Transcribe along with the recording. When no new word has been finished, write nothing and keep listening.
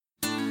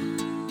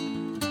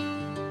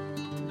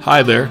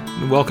Hi there,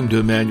 and welcome to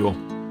Emmanuel.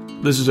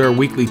 This is our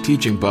weekly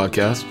teaching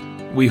podcast.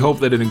 We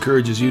hope that it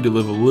encourages you to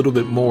live a little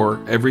bit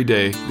more every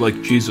day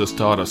like Jesus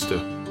taught us to.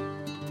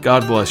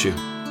 God bless you.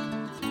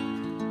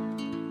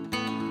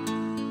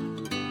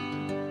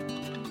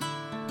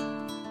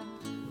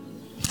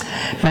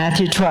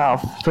 Matthew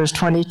 12, verse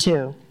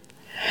 22.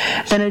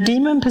 Then a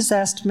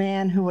demon-possessed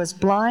man who was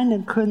blind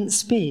and couldn't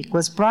speak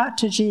was brought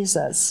to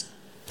Jesus.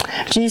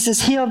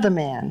 Jesus healed the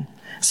man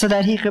so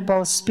that he could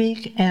both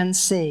speak and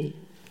see.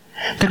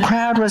 The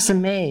crowd was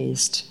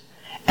amazed,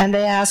 and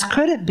they asked,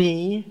 could it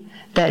be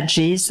that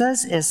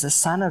Jesus is the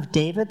son of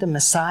David, the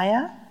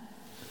Messiah?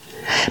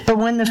 But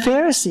when the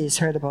Pharisees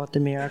heard about the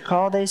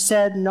miracle, they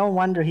said, no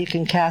wonder he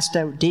can cast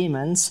out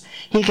demons.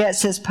 He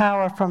gets his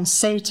power from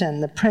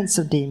Satan, the prince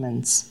of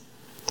demons.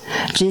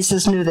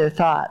 Jesus knew their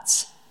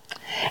thoughts,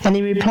 and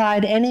he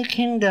replied, any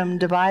kingdom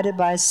divided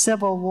by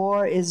civil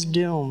war is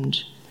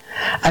doomed.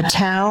 A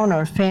town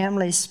or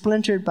family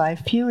splintered by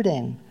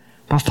feuding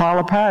will fall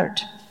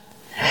apart.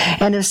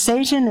 And if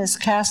Satan is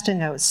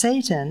casting out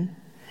Satan,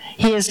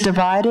 he is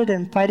divided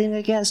and fighting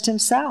against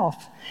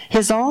himself.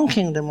 His own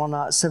kingdom will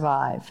not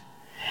survive.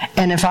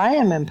 And if I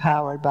am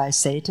empowered by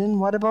Satan,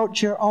 what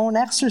about your own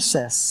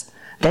exorcists?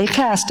 They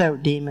cast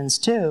out demons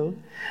too,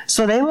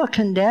 so they will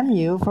condemn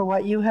you for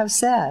what you have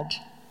said.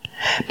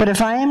 But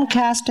if I am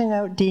casting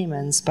out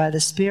demons by the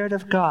Spirit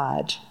of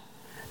God,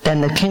 then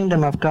the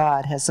kingdom of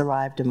God has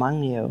arrived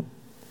among you.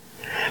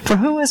 For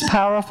who is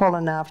powerful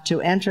enough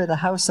to enter the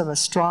house of a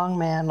strong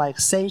man like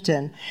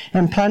Satan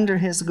and plunder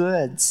his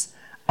goods?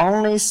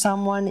 Only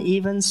someone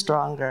even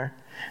stronger,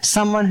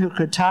 someone who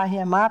could tie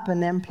him up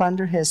and then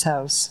plunder his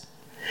house.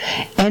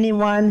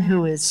 Anyone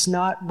who is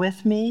not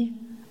with me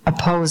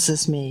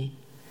opposes me,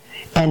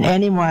 and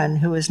anyone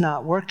who is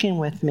not working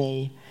with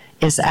me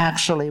is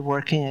actually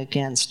working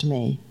against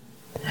me.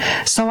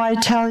 So I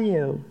tell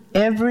you,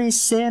 every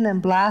sin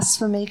and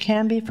blasphemy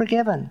can be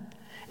forgiven,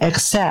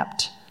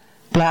 except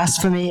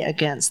blasphemy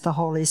against the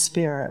Holy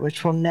Spirit,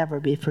 which will never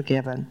be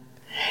forgiven.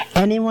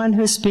 Anyone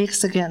who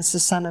speaks against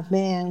the Son of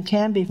Man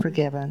can be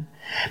forgiven,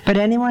 but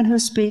anyone who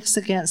speaks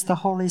against the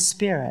Holy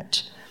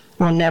Spirit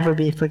will never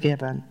be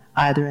forgiven,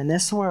 either in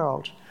this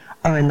world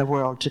or in the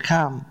world to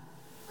come.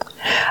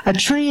 A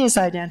tree is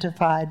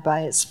identified by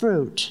its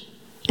fruit.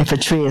 If a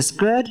tree is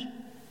good,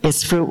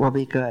 its fruit will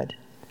be good.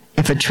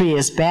 If a tree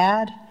is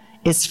bad,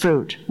 its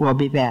fruit will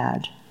be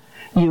bad.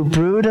 You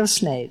brood of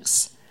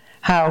snakes,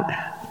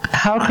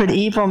 how could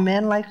evil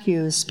men like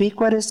you speak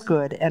what is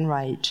good and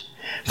right?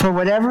 For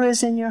whatever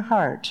is in your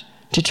heart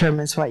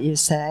determines what you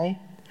say.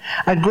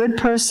 A good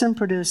person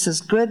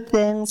produces good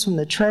things from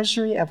the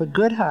treasury of a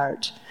good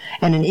heart,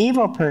 and an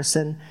evil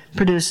person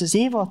produces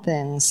evil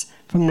things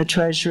from the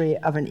treasury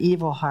of an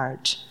evil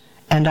heart.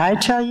 And I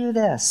tell you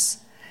this,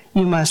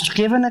 you must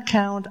give an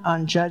account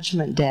on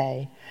Judgment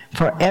Day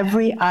for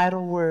every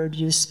idle word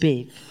you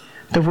speak.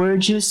 The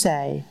words you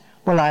say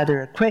will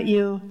either acquit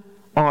you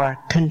or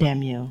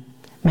condemn you.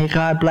 May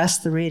God bless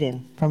the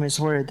reading from His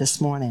Word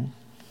this morning.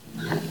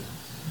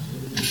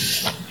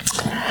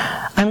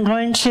 I'm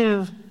going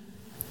to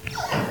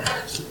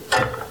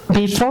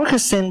be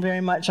focusing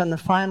very much on the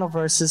final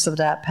verses of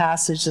that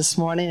passage this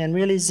morning and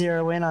really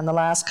zero in on the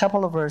last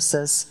couple of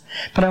verses.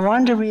 But I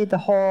wanted to read the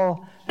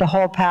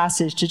whole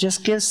passage to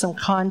just give some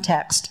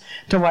context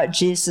to what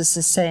Jesus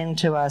is saying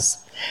to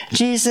us.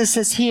 Jesus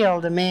has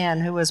healed a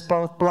man who was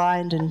both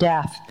blind and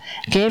deaf,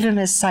 gave him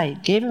his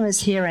sight, gave him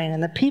his hearing,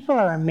 and the people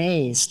are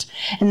amazed.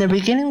 And they're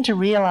beginning to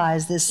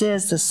realize this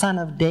is the Son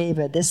of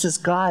David. This is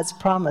God's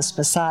promised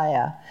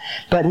Messiah.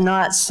 But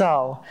not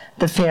so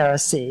the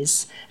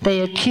Pharisees.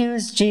 They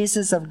accused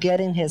Jesus of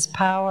getting his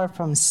power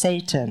from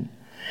Satan.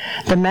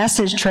 The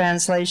Message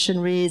translation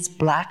reads,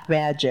 black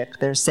magic,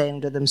 they're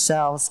saying to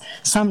themselves,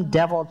 some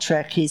devil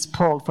trick he's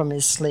pulled from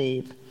his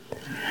sleeve.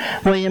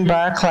 William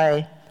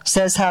Barclay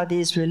says how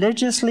these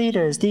religious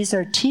leaders, these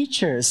are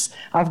teachers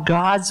of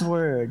God's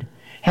word,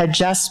 had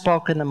just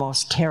spoken the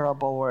most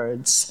terrible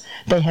words.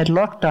 They had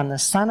looked on the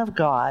Son of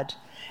God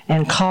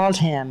and called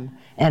him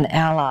an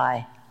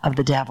ally of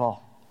the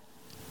devil.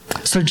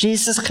 So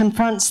Jesus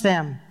confronts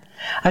them.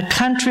 A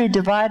country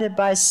divided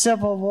by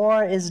civil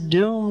war is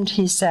doomed,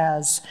 he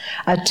says.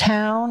 A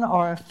town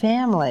or a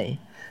family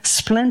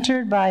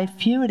splintered by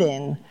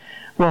feuding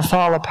will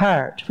fall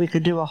apart. We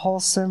could do a whole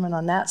sermon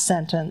on that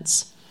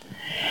sentence.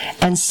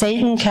 And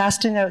Satan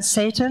casting out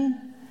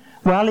Satan?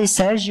 Well, he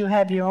says you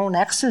have your own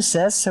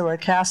exorcists who are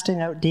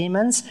casting out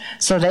demons,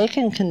 so they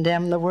can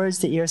condemn the words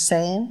that you're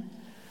saying.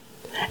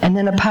 And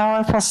then a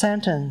powerful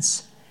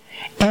sentence.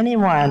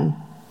 Anyone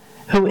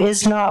who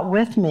is not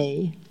with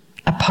me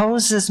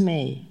opposes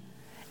me.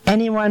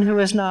 Anyone who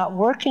is not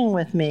working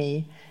with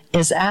me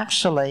is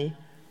actually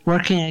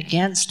working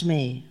against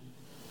me.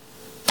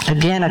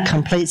 Again, a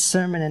complete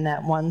sermon in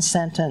that one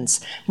sentence.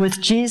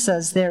 With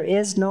Jesus, there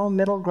is no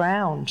middle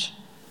ground.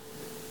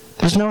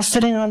 There's no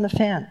sitting on the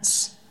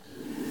fence.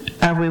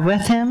 Are we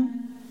with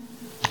him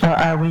or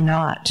are we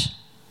not?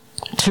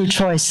 Two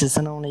choices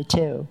and only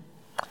two.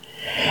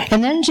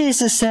 And then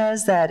Jesus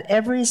says that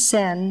every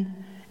sin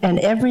and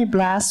every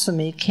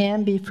blasphemy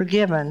can be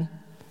forgiven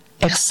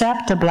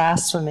except a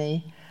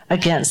blasphemy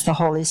against the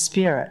Holy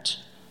Spirit.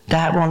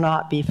 That will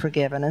not be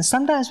forgiven. And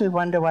sometimes we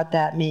wonder what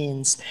that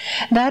means.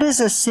 That is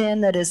a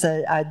sin that is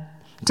a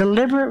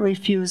deliberate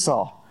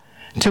refusal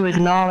to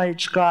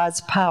acknowledge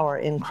God's power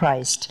in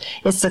Christ.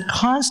 It's a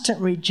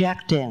constant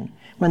rejecting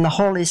when the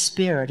Holy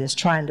Spirit is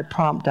trying to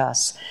prompt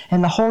us.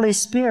 And the Holy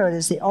Spirit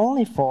is the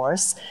only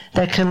force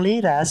that can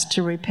lead us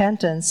to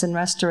repentance and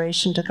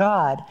restoration to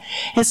God.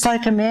 It's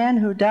like a man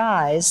who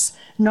dies,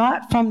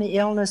 not from the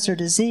illness or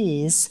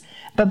disease,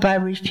 but by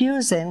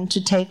refusing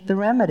to take the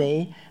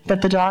remedy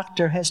that the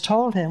doctor has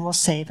told him will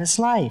save his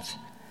life.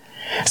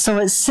 So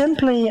it's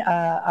simply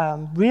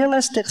a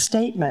realistic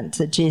statement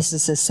that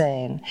Jesus is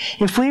saying.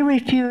 If we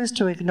refuse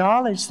to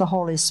acknowledge the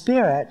Holy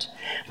Spirit,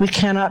 we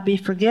cannot be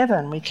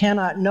forgiven. We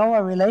cannot know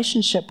a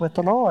relationship with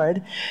the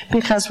Lord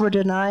because we're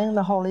denying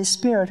the Holy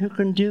Spirit who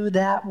can do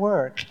that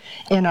work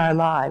in our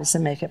lives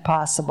and make it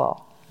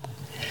possible.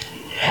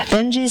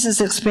 Then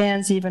Jesus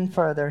expands even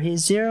further. He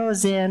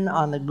zeroes in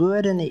on the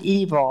good and the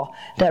evil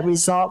that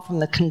result from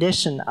the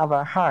condition of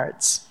our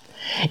hearts.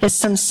 It's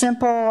some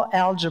simple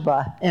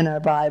algebra in our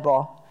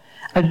Bible.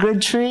 A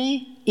good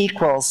tree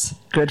equals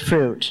good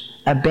fruit.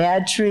 A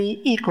bad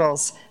tree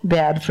equals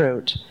bad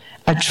fruit.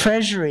 A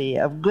treasury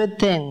of good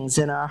things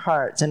in our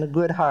hearts, in a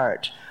good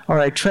heart, or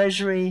a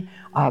treasury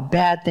of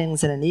bad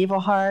things in an evil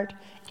heart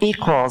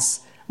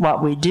equals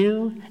what we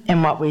do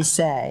and what we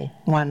say.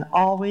 One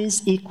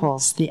always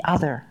equals the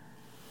other.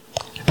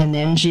 And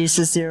then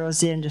Jesus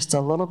zeroes in just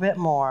a little bit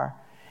more,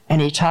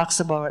 and he talks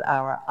about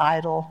our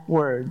idle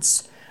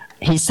words.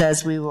 He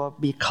says we will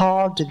be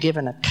called to give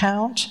an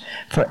account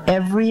for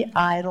every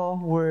idle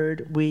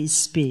word we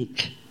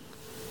speak,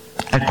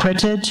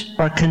 acquitted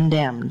or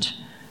condemned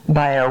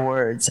by our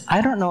words. I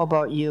don't know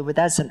about you, but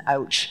that's an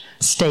ouch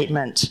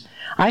statement.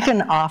 I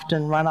can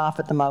often run off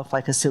at the mouth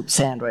like a soup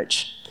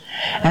sandwich.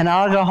 And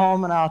I'll go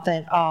home and I'll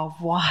think, oh,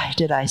 why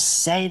did I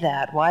say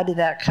that? Why did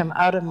that come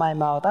out of my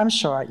mouth? I'm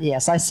sure,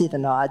 yes, I see the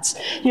nods.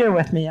 You're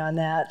with me on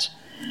that.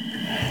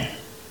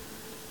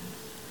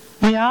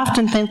 We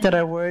often think that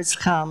our words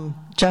come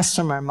just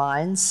from our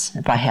minds.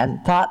 If I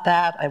hadn't thought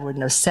that, I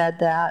wouldn't have said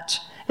that.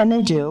 And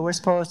they do. We're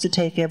supposed to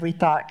take every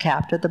thought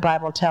captive. The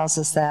Bible tells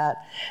us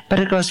that. But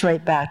it goes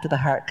right back to the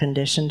heart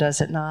condition,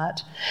 does it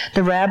not?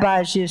 The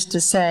rabbis used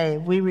to say,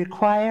 we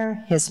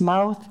require his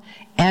mouth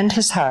and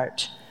his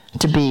heart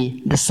to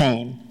be the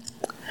same.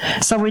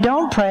 So we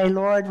don't pray,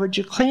 Lord, would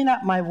you clean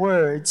up my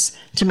words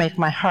to make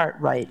my heart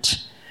right?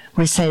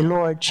 We say,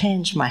 Lord,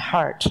 change my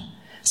heart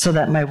so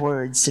that my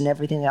words and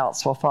everything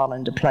else will fall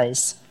into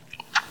place.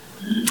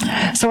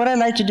 So what I'd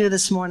like to do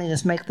this morning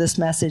is make this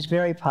message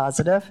very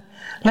positive.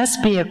 Let's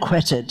be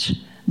acquitted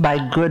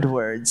by good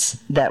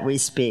words that we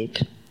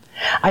speak.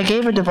 I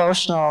gave a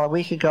devotional a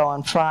week ago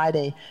on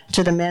Friday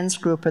to the men's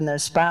group and their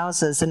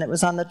spouses, and it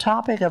was on the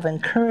topic of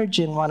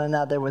encouraging one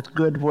another with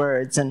good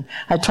words. And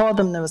I told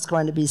them there was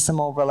going to be some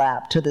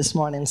overlap to this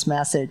morning's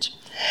message.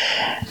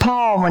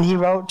 Paul, when he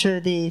wrote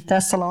to the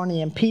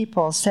Thessalonian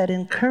people, said,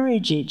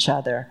 encourage each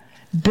other,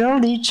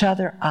 build each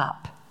other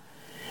up.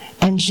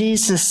 And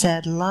Jesus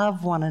said,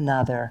 love one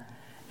another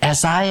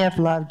as I have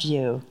loved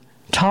you.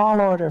 Tall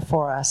order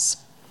for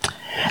us.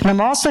 And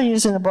I'm also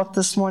using a book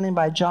this morning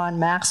by John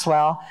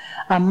Maxwell,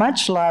 a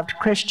much-loved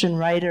Christian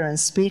writer and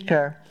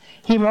speaker.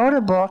 He wrote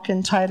a book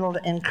entitled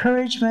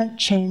Encouragement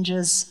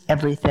Changes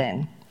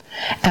Everything.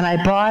 And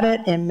I bought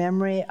it in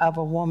memory of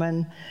a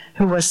woman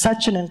who was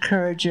such an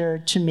encourager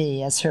to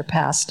me as her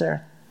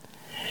pastor.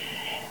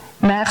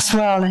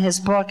 Maxwell, in his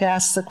book,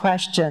 asks the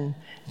question,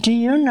 do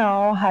you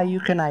know how you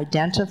can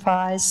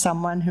identify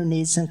someone who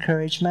needs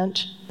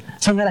encouragement?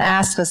 So I'm going to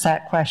ask us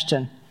that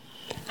question.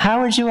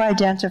 How would you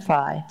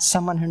identify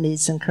someone who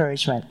needs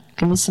encouragement?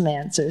 Give me some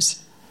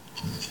answers.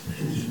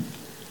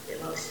 They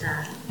look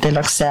sad. They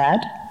look sad?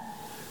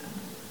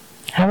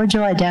 How would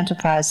you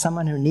identify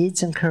someone who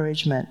needs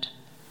encouragement?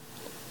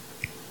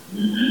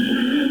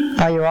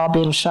 Oh, you're all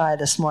being shy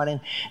this morning.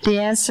 The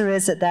answer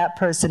is that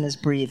person is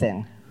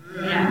breathing.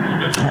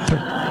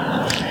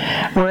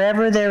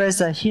 Wherever there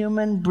is a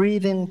human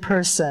breathing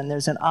person,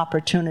 there's an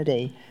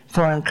opportunity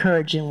for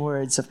encouraging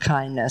words of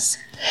kindness.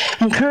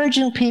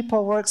 Encouraging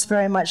people works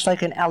very much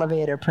like an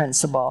elevator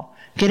principle.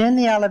 Get in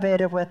the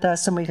elevator with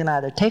us and we can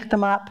either take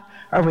them up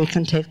or we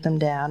can take them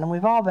down. And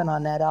we've all been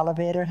on that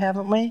elevator,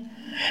 haven't we?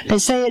 They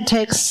say it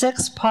takes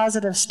 6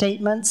 positive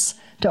statements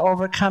to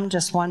overcome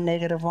just 1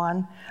 negative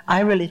one. I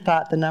really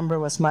thought the number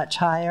was much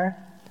higher.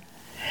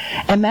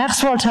 And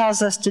Maxwell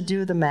tells us to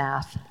do the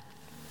math.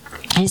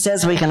 He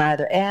says we can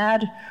either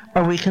add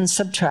or we can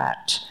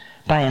subtract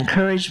by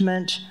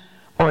encouragement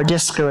or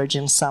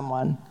discouraging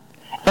someone.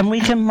 And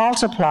we can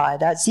multiply.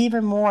 That's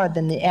even more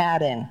than the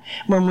adding.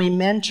 When we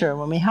mentor,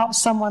 when we help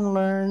someone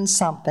learn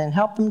something,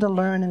 help them to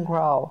learn and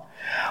grow.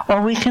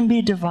 Or we can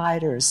be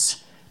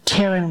dividers,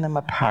 tearing them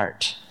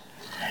apart.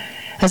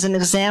 As an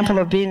example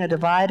of being a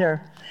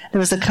divider, there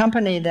was a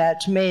company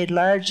that made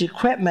large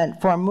equipment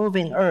for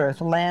moving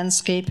earth,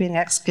 landscaping,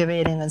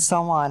 excavating, and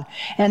so on.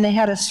 And they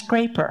had a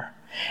scraper.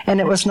 and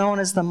it was known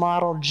as the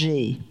Model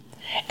G.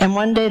 And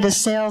one day the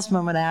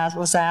salesman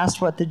was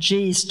asked what the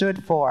G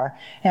stood for,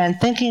 and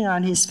thinking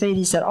on his feet,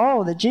 he said,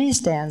 "Oh, the G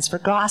stands for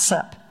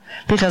gossip,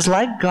 because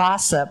like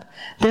gossip,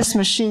 this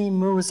machine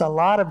moves a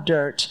lot of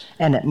dirt,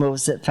 and it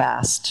moves it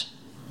fast."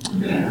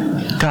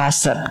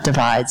 Gossip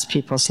divides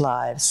people's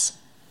lives.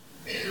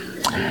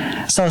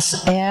 So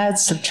add,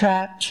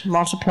 subtract,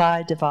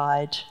 multiply,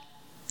 divide.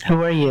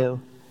 Who are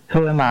you?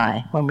 Who am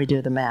I when we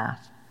do the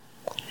math?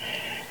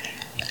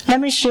 Let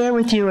me share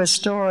with you a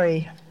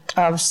story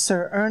of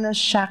Sir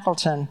Ernest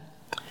Shackleton.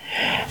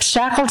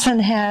 Shackleton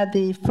had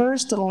the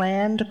first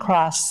land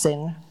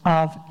crossing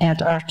of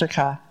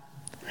Antarctica.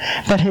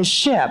 But his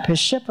ship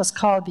was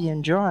called the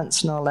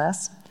Endurance, no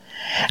less,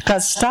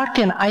 got stuck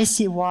in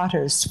icy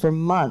waters for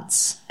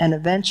months, and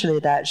eventually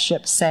that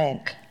ship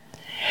sank.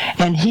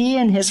 And he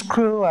and his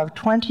crew of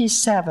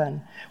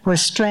 27 were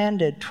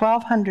stranded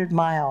 1,200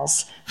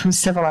 miles from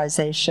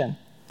civilization.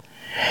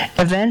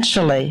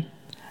 Eventually,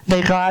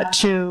 they got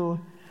to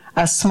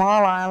a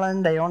small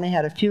island. They only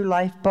had a few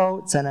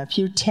lifeboats and a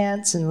few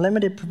tents and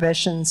limited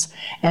provisions,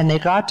 and they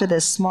got to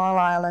this small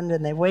island,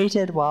 and they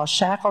waited while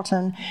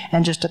Shackleton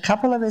and just a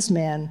couple of his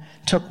men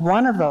took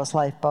one of those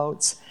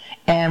lifeboats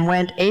and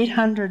went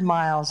 800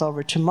 miles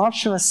over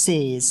tumultuous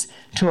seas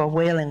to a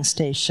whaling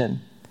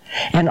station.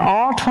 And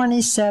all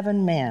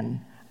 27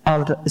 men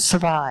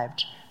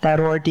survived that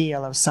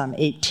ordeal of some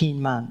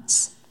 18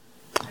 months.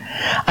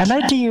 I'd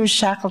like to use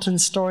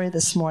Shackleton's story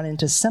this morning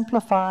to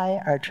simplify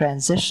our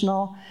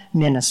transitional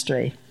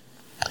ministry.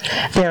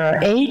 There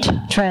are 8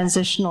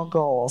 transitional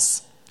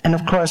goals, and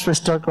of course we're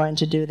still going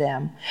to do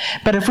them.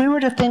 But if we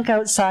were to think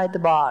outside the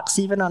box,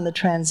 even on the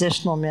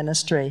transitional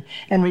ministry,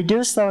 and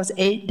reduce those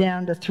 8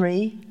 down to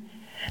 3,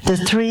 the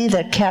 3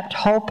 that kept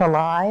hope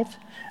alive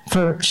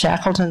for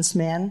Shackleton's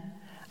men,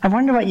 I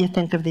wonder what you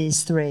think of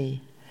these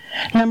 3.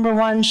 Number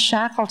 1,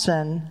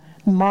 Shackleton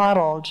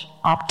modeled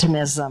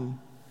optimism.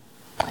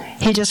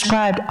 He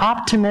described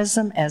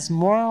optimism as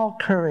moral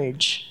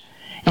courage,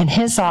 and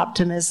his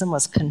optimism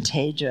was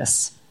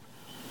contagious.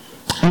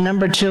 And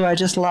number 2, I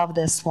just love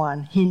this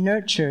one. He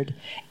nurtured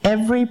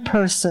every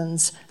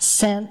person's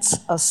sense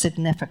of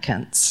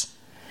significance.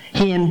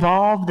 He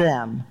involved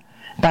them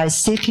by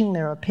seeking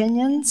their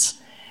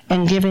opinions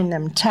and giving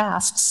them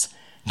tasks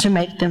to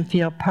make them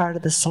feel part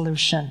of the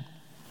solution.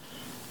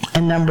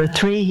 And number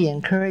 3, he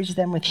encouraged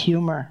them with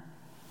humor,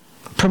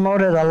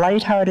 promoted a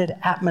lighthearted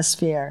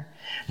atmosphere.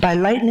 By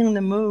lightening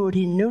the mood,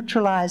 he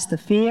neutralized the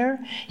fear.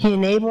 He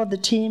enabled the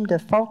team to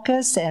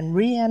focus and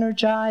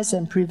re-energize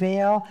and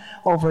prevail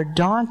over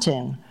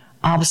daunting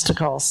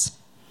obstacles.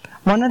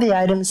 One of the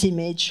items he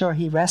made sure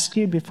he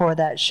rescued before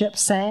that ship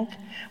sank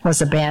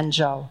was a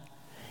banjo.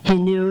 He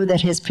knew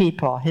that his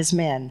people, his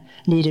men,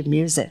 needed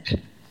music.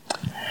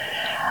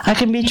 I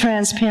can be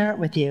transparent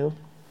with you.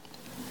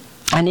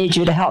 I need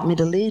you to help me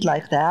to lead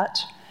like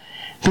that,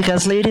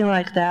 because leading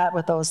like that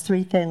with those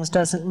 3 things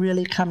doesn't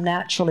really come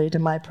naturally to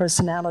my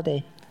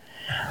personality.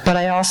 But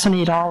I also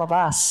need all of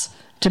us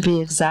to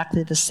be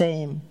exactly the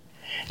same,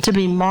 to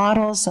be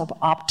models of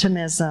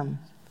optimism,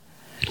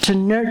 to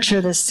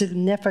nurture the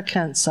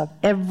significance of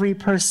every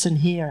person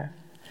here,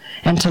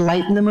 and to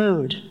lighten the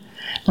mood,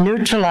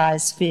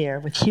 neutralize fear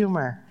with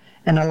humor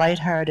and a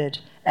lighthearted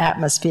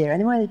atmosphere.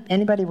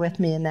 Anybody with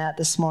me in that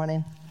this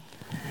morning?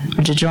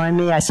 Would you join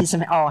me? I see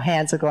some,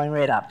 hands are going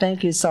right up.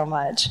 Thank you so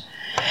much.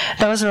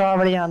 Those are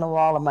already on the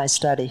wall of my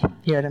study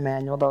here at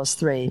Emmanuel, those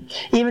 3.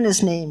 Even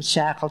his name,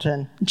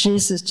 Shackleton.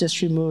 Jesus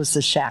just removes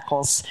the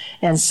shackles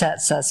and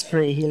sets us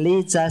free. He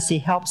leads us, he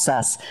helps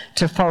us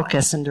to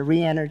focus and to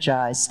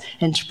re-energize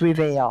and to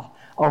prevail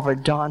over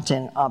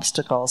daunting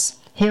obstacles.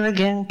 Here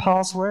again,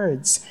 Paul's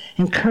words.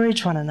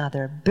 Encourage one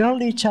another,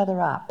 build each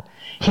other up.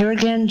 Here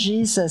again,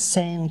 Jesus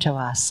saying to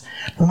us,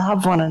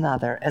 love one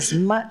another as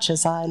much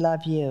as I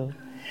love you.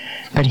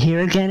 But here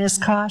again is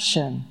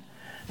caution,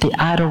 the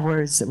idle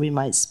words that we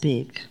might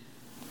speak.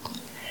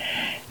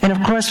 And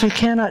of course, we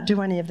cannot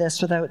do any of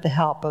this without the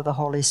help of the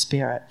Holy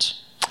Spirit.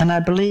 And I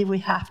believe we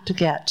have to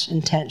get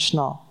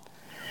intentional.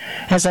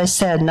 As I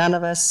said, none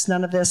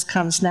of this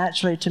comes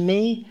naturally to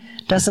me,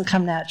 doesn't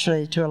come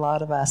naturally to a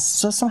lot of us.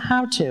 So some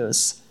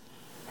how-tos.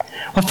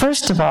 Well,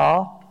 first of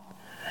all,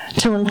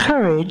 to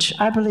encourage,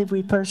 I believe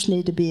we first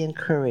need to be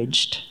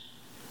encouraged.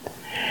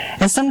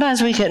 And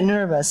sometimes we get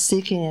nervous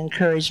seeking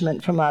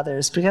encouragement from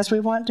others because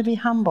we want to be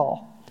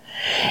humble.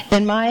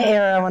 In my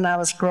era when I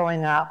was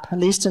growing up, at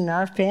least in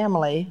our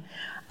family,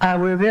 we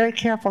were very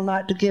careful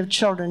not to give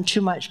children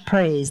too much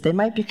praise. They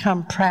might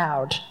become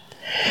proud.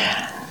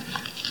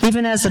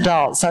 Even as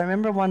adults, I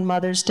remember one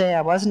Mother's Day,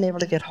 I wasn't able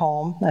to get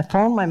home. I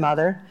phoned my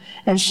mother,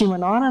 and she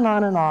went on and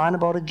on and on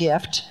about a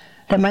gift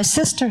that my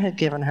sister had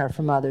given her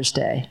for Mother's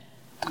Day.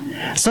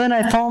 So then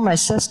I phoned my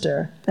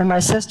sister, and my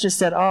sister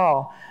said,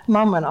 oh,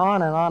 Mom went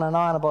on and on and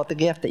on about the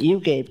gift that you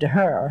gave to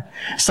her.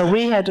 So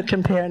we had to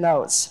compare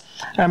notes.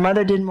 Our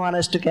mother didn't want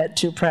us to get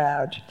too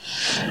proud.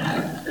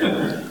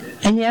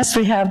 And yes,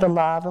 we have the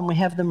love, and we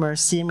have the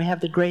mercy, and we have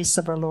the grace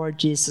of our Lord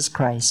Jesus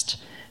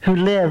Christ who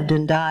lived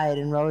and died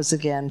and rose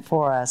again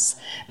for us.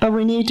 But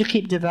we need to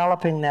keep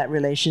developing that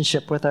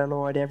relationship with our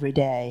Lord every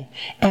day.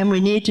 And we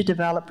need to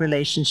develop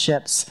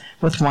relationships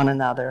with one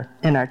another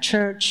in our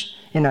church,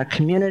 in our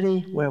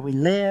community, where we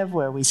live,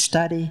 where we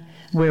study,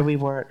 where we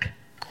work.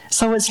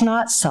 So it's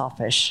not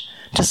selfish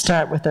to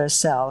start with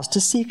ourselves,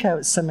 to seek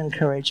out some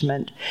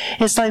encouragement.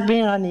 It's like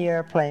being on the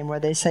airplane where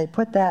they say,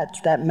 put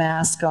that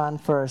mask on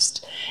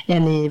first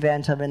in the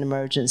event of an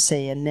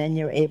emergency, and then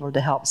you're able to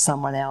help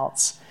someone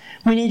else.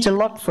 We need to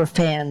look for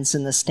fans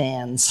in the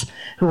stands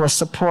who will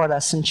support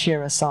us and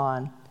cheer us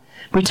on.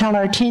 We tell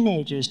our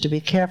teenagers to be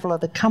careful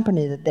of the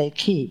company that they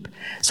keep.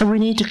 So we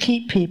need to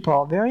keep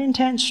people very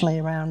intentionally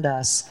around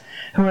us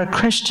who are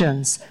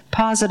Christians,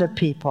 positive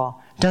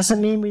people.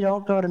 Doesn't mean we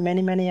don't go to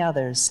many, many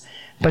others,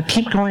 but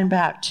keep going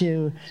back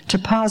to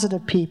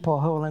positive people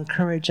who will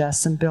encourage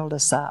us and build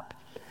us up.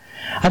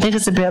 I think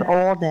it's a bit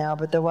old now,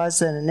 but there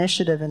was an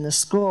initiative in the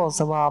schools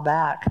a while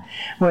back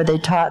where they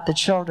taught the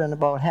children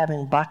about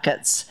having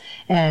buckets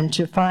and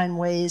to find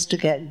ways to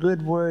get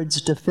good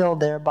words to fill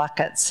their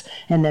buckets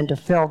and then to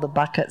fill the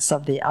buckets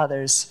of the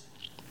others.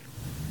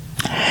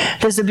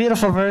 There's a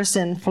beautiful verse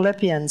in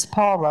Philippians.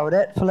 Paul wrote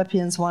it,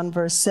 Philippians 1,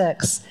 verse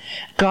 6.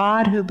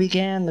 God who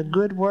began the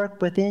good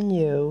work within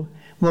you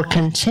will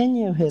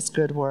continue his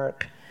good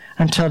work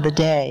until the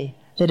day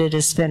that it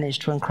is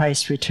finished when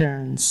Christ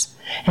returns.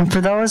 And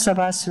for those of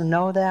us who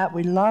know that,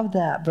 we love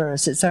that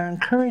verse. It's our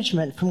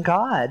encouragement from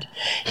God.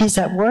 He's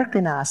at work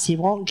in us. He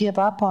won't give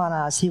up on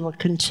us. He will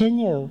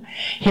continue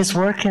his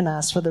work in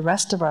us for the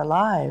rest of our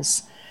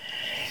lives.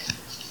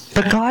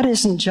 But God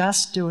isn't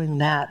just doing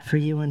that for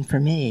you and for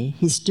me.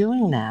 He's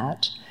doing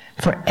that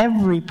for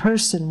every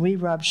person we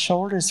rub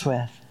shoulders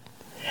with.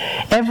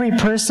 Every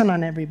person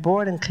on every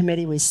board and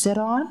committee we sit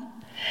on.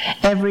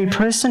 Every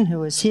person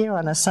who is here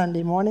on a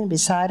Sunday morning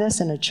beside us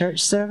in a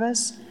church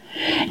service,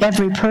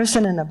 every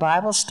person in a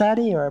Bible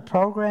study or a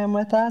program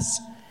with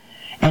us,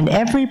 and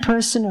every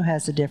person who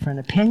has a different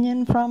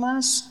opinion from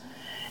us,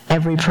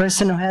 every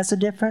person who has a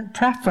different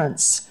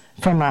preference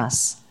from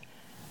us,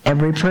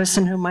 every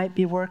person who might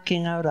be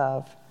working out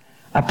of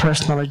a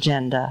personal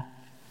agenda.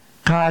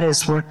 God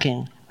is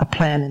working a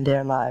plan in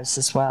their lives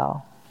as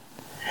well.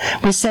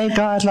 We say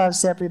God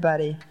loves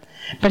everybody.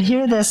 But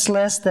hear this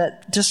list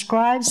that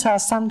describes how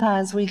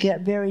sometimes we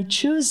get very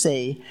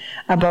choosy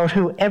about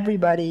who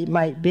everybody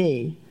might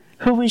be,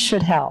 who we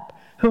should help,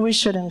 who we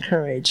should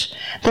encourage.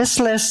 This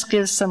list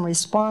gives some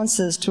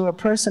responses to a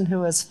person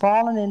who has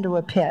fallen into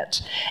a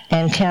pit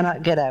and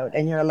cannot get out.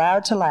 And you're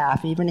allowed to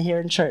laugh, even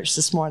here in church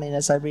this morning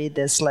as I read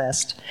this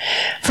list.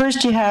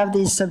 First, you have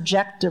the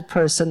subjective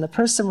person, the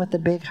person with the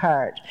big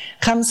heart,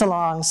 comes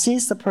along,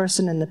 sees the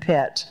person in the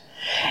pit,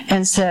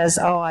 and says,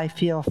 "Oh, I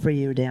feel for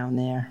you down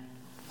there."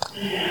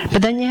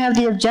 But then you have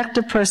the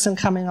objective person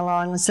coming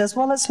along and says,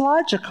 well, it's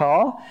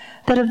logical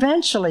that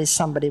eventually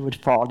somebody would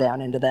fall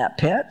down into that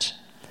pit.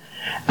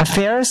 A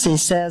Pharisee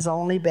says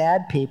only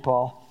bad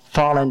people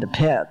fall into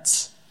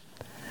pits.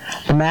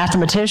 The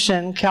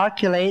mathematician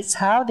calculates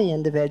how the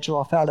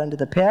individual fell into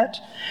the pit.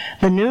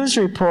 The news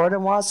reporter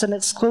wants an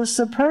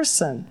exclusive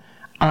person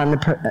on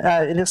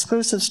an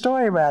exclusive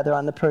story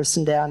on the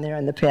person down there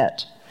in the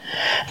pit.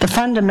 The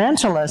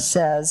fundamentalist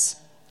says,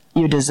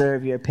 you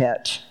deserve your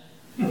pit.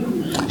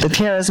 The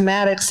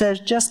charismatic says,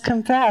 just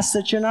confess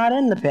that you're not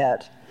in the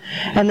pit.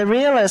 And the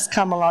realist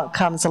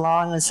comes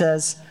along and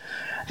says,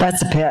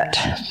 that's a pit.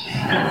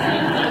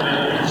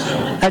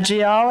 A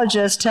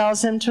geologist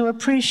tells him to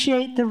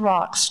appreciate the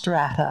rock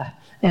strata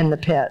in the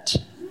pit.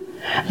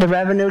 The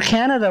Revenue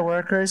Canada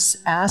workers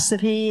ask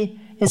if he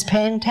is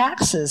paying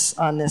taxes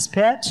on this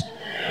pit.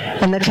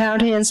 And the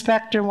county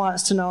inspector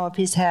wants to know if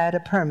he's had a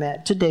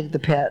permit to dig the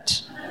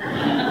pit.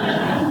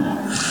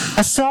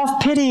 A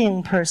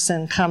self-pitying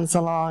person comes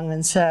along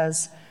and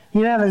says,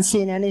 you haven't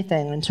seen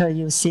anything until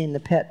you've seen the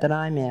pit that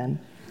I'm in.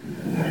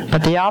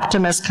 But the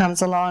optimist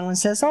comes along and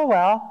says, oh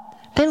well,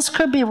 things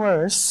could be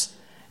worse.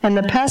 And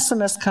the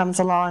pessimist comes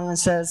along and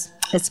says,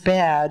 it's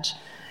bad,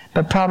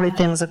 but probably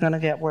things are going to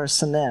get worse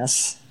than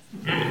this.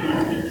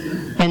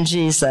 And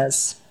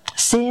Jesus,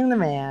 seeing the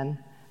man,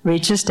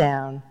 reaches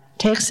down,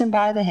 takes him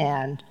by the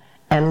hand,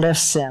 and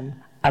lifts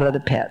him out of the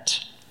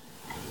pit.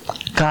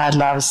 God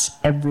loves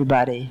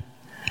everybody.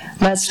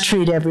 Let's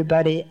treat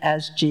everybody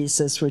as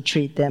Jesus would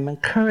treat them,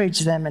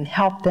 encourage them and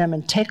help them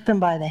and take them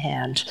by the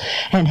hand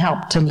and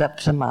help to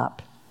lift them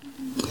up.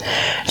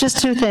 Just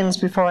two things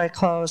before I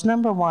close.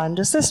 Number one,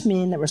 does this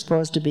mean that we're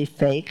supposed to be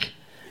fake?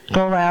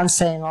 Go around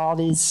saying all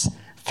these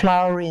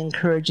flowery,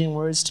 encouraging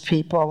words to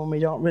people when we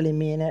don't really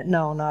mean it?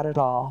 No, not at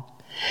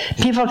all.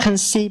 People can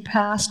see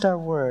past our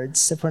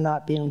words if we're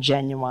not being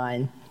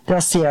genuine.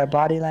 They'll see our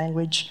body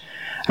language,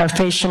 our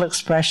facial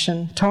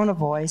expression, tone of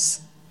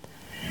voice.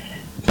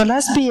 But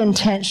let's be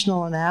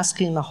intentional in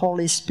asking the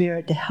Holy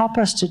Spirit to help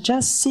us to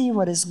just see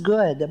what is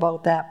good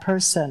about that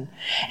person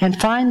and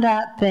find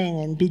that thing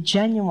and be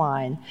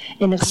genuine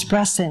in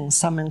expressing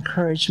some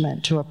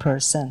encouragement to a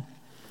person.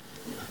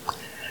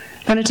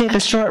 I'm going to take a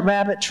short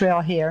rabbit trail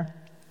here.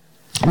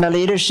 The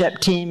leadership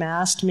team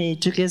asked me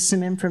to give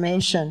some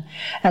information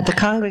at the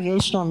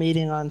congregational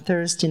meeting on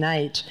Thursday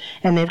night,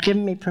 and they've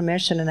given me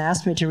permission and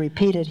asked me to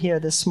repeat it here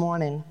this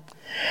morning.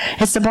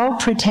 It's about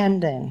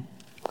pretending.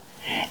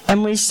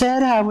 And we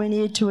said how we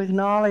need to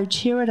acknowledge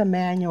here at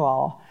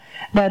Emmanuel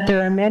that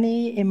there are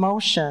many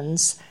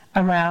emotions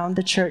around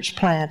the church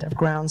plant of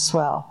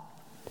Groundswell.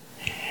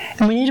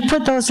 And we need to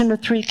put those into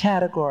three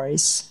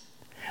categories.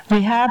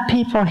 We have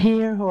people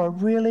here who are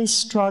really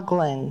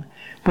struggling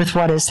with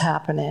what is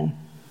happening.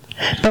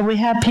 But we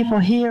have people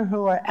here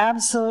who are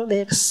absolutely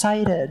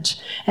excited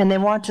and they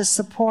want to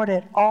support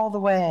it all the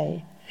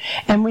way.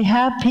 And we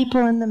have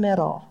people in the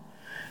middle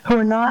who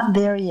are not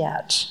there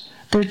yet.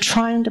 They're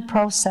trying to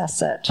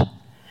process it.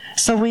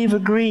 So we've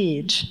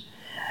agreed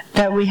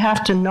that we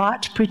have to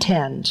not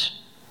pretend.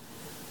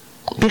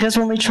 Because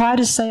when we try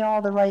to say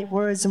all the right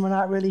words and we're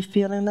not really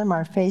feeling them,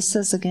 our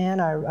faces, again,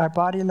 our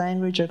body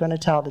language are going to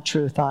tell the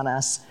truth on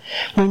us.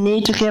 We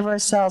need to give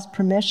ourselves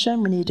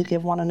permission. We need to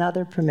give one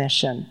another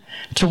permission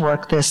to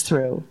work this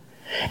through.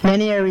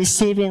 Many are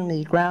receiving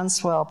the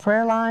Groundswell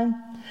prayer line.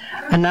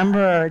 A number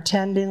are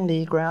attending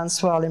the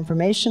Groundswell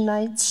information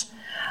nights.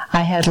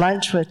 I had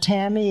lunch with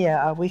Tammy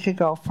a week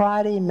ago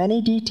Friday.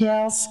 Many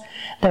details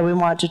that we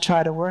want to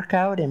try to work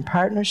out in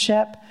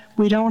partnership.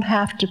 We don't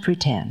have to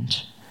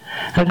pretend.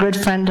 A good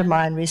friend of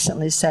mine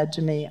recently said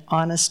to me,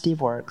 honesty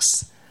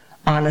works.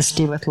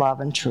 Honesty with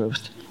love and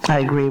truth. I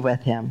agree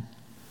with him.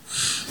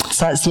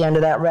 So that's the end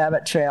of that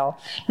rabbit trail.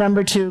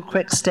 Number 2,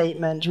 quick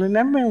statement.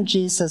 Remembering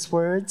Jesus'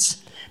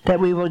 words that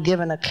we will give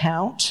an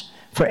account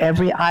for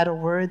every idle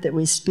word that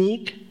we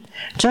speak.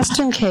 Just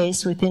in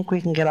case we think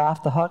we can get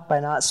off the hook by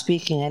not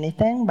speaking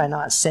anything, by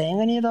not saying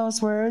any of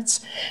those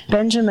words,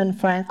 Benjamin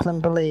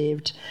Franklin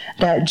believed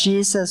that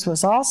Jesus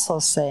was also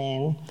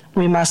saying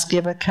we must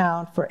give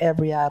account for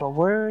every idle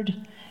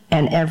word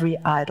and every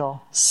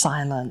idle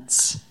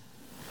silence.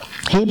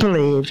 He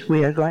believed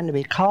we are going to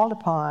be called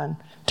upon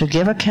to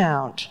give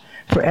account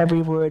for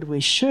every word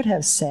we should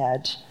have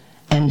said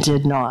and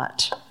did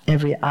not,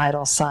 every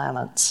idle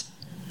silence.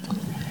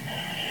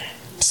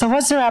 So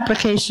what's our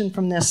application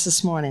from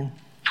this morning?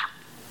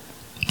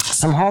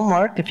 Some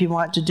homework, if you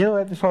want to do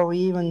it before we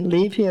even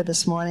leave here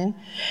this morning.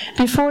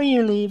 Before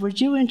you leave,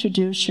 would you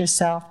introduce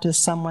yourself to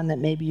someone that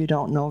maybe you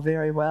don't know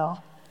very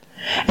well?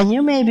 And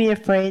you may be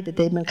afraid that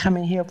they've been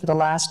coming here for the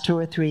last 2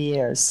 or 3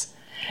 years.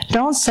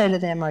 Don't say to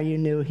them, are you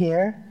new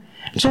here?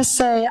 Just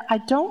say, I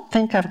don't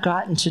think I've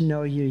gotten to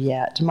know you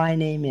yet. My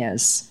name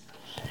is.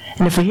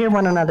 And if we hear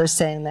one another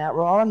saying that,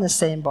 we're all in the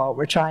same boat.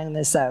 We're trying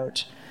this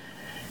out.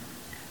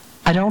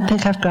 I don't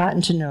think I've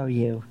gotten to know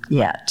you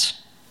yet.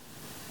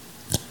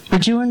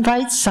 Would you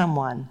invite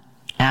someone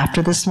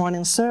after this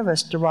morning's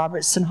service to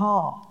Robertson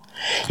Hall?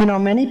 You know,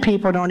 many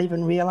people don't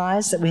even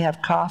realize that we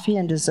have coffee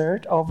and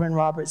dessert over in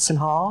Robertson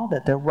Hall,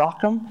 that they're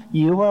welcome,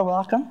 you are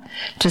welcome,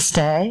 to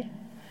stay.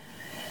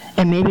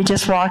 And maybe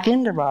just walk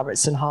into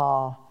Robertson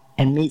Hall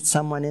and meet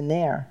someone in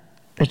there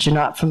that you're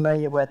not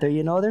familiar with or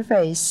you know their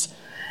face,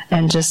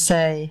 and just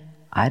say,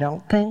 I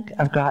don't think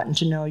I've gotten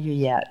to know you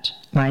yet.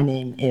 My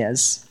name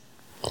is.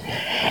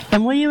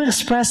 And will you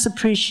express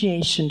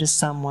appreciation to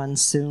someone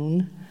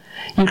soon?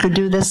 You could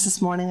do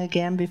this morning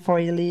again before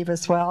you leave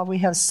as well. We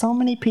have so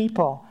many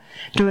people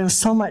doing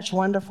so much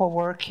wonderful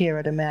work here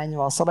at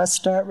Emmanuel. So let's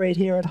start right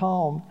here at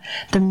home.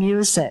 The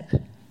music,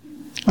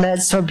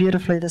 led so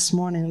beautifully this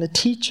morning. The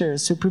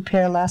teachers who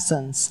prepare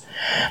lessons.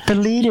 The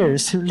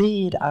leaders who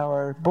lead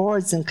our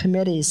boards and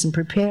committees and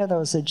prepare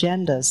those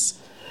agendas.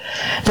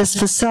 This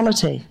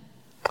facility,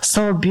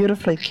 so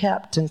beautifully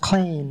kept and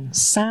clean.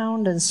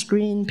 Sound and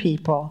screen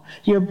people,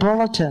 your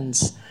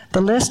bulletins.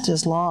 The list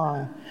is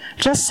long.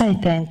 Just say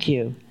thank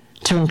you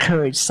to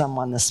encourage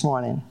someone this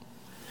morning.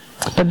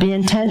 But be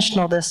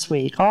intentional this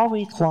week, all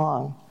week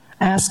long.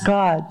 Ask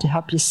God to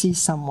help you see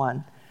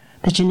someone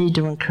that you need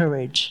to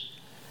encourage.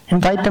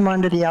 Invite them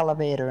onto the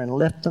elevator and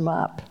lift them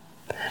up.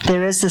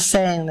 There is a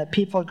saying that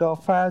people go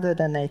farther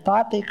than they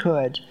thought they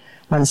could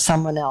when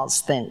someone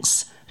else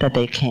thinks that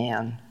they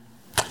can.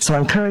 So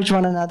encourage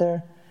one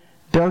another.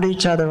 Build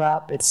each other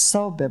up. It's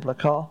so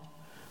biblical.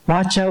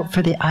 Watch out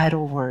for the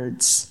idle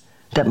words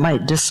that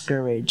might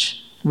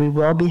discourage. We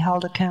will be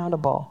held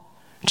accountable.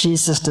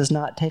 Jesus does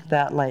not take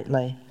that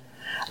lightly.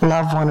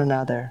 Love one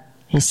another,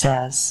 he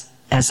says,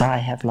 as I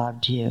have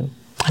loved you.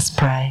 Let's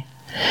pray.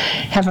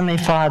 Heavenly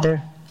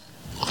Father,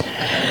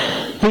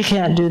 we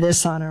can't do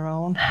this on our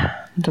own.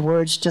 The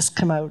words just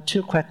come out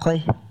too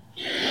quickly.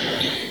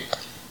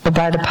 But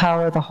by the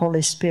power of the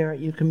Holy Spirit,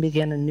 you can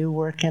begin a new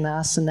work in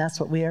us, and that's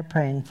what we are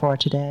praying for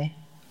today.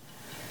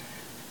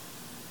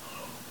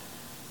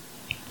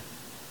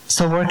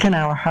 So work in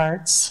our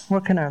hearts,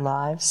 work in our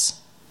lives.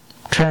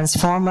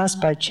 Transform us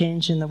by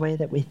changing the way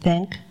that we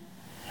think.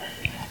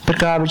 But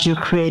God, would you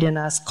create in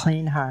us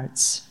clean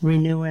hearts,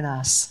 renew in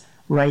us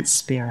right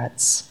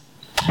spirits.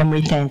 And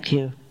we thank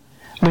you.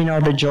 We know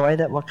the joy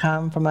that will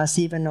come from us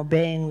even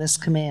obeying this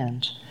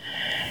command.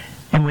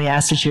 And we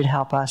ask that you'd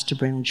help us to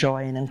bring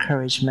joy and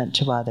encouragement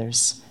to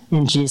others.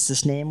 In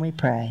Jesus' name we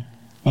pray.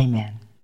 Amen.